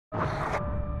Güey.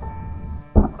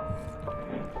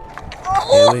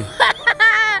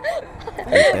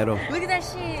 Reitero. Look at that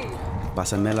shit.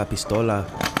 Pásame la pistola.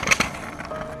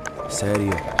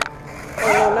 Serio.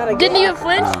 Didn't even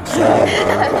flinch? No, serio.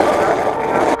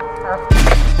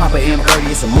 Papa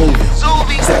M30, it's a movie.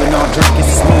 Sipping on drink, it's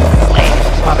a smoothie.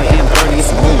 Papa M30,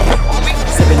 it's a movie.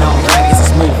 Sipping on drink, it's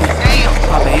a smoothie.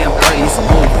 Papa M30, it's a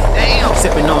movie.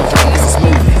 Sipping on drink, it's a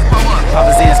smoothie.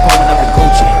 Papa Zan's pulling up in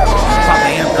Gucci. Papa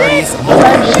M30, it's a movie.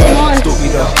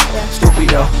 Stupido,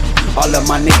 stupido. All of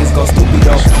my niggas go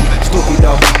stupido.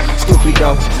 Stupido,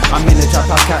 stupido. I'm in the trap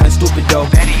house counting stupido.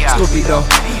 Stupido,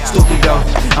 stupido.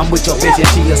 I'm with your bitch and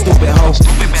she a stupid hoe.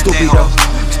 Stupido,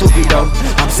 stupido.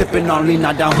 I'm sipping on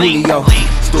Lina down Julio.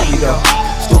 Stupido,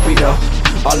 stupido.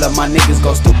 All of my niggas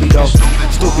go stupido.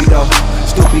 Stupido,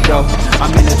 stupido.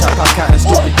 I'm in the trap house counting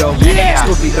stupido.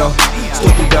 Stupido,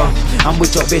 stupido. I'm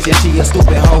with your bitch and she a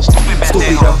stupid hoe.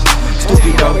 Stupido,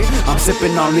 stupido. I'm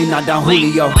sipping on Lina down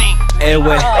Julio.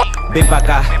 Airway, big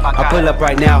baka. I pull up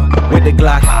right now with the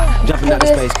Glock. Jumping out the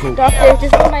space coupe. Doctor,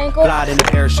 just on my ankle. Glide in the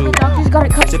parachute. Doctor's got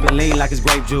it covered. Sipping lean like it's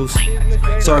grape juice.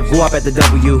 Serve go up at the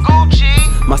W.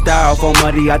 My style for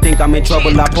muddy, I think I'm in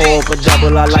trouble. I pour for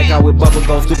double. I like how it bubble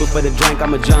go stupid for the drink.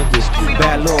 I'm a junkie.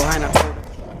 Bad little hand.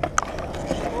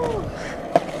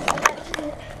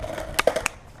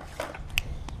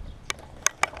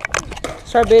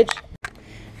 Sorry, bitch.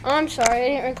 I'm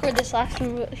sorry, I didn't record this last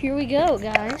one, but here we go,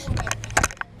 guys.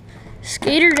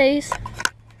 Skater days.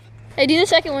 Hey, do the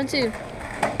second one too.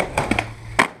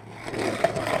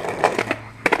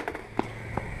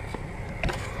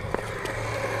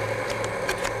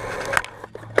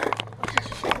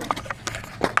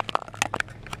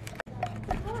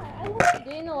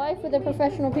 Day in the life with a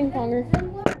professional ping ponger.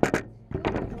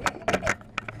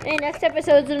 Hey, next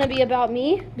episode's gonna be about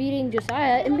me beating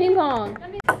Josiah in ping pong.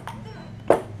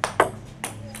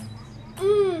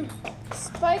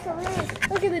 Spike around.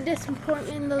 Look at the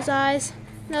disappointment in those eyes.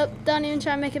 Nope, don't even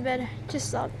try to make it better. Just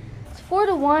stop. It's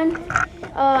 4-1.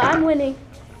 I'm winning.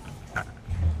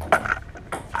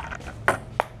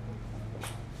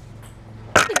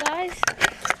 Hey guys,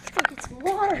 let's go get some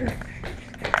water.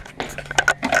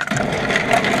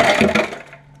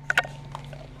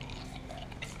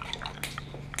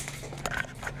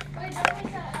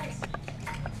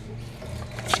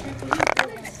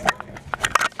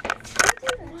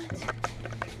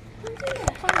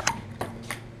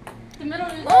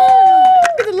 Oh,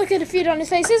 look at the look at the feet on his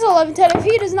face. He's 11-10. If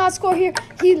he does not score here,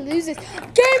 he loses.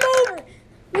 Game over.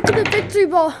 Look at the victory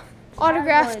ball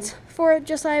autographed for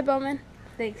Josiah Bowman.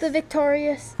 Thanks. The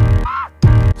victorious.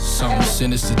 Something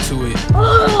sinister to it.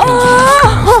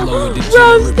 Oh,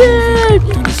 roasted!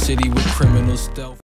 Through the city with criminal stealth.